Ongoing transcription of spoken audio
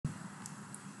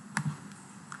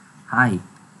Hi,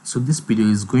 so this video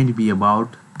is going to be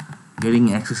about getting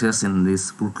XSS in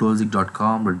this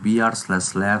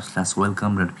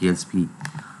rootlogic.com.br/lab/welcome.php.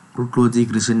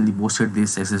 Rootlogic recently posted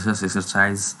this XSS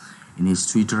exercise in his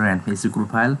Twitter and Facebook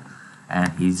profile,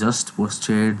 and he just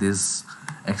posted this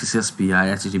XSS PI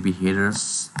HTTP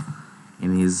headers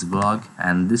in his blog,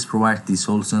 and this provides the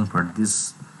solution for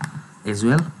this as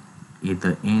well. At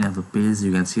the end of the page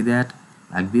you can see that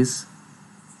like this,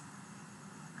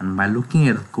 and by looking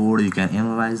at the code you can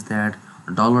analyze that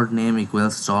 $name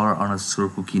equals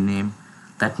 $_cookie name.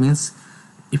 That means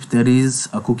if there is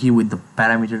a cookie with the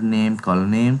parameter name called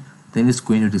name, then it's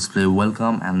going to display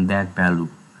welcome and that value,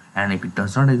 and if it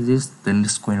does not exist, then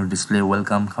it's going to display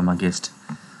welcome guest.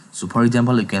 So for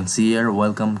example, you can see here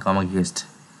welcome guest.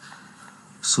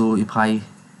 So if I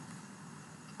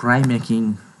try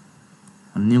making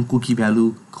a new cookie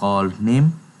value called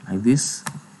name like this,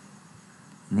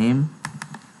 name,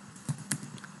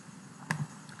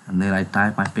 and then I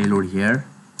type my payload here,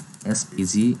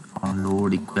 spg on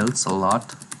load equals a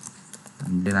lot,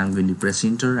 and then I'm going to press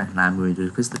enter and I'm going to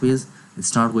refresh the page.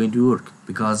 It's not going to work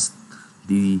because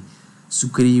the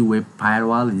Sucre web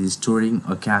firewall is storing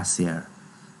a cache here.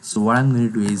 So what I'm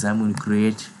going to do is I'm going to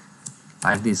create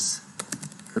like this,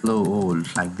 hello all,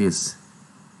 like this,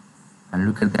 and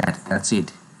look at that. That's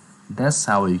it. That's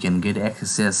how you can get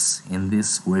XSS in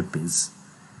this web page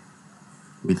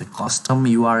with a custom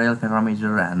URL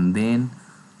parameter and then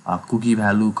a cookie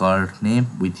value called name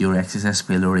with your XSS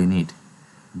payload in it.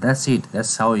 That's it.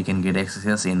 That's how you can get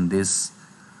XSS in this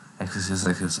XSS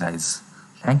exercise.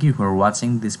 Thank you for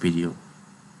watching this video.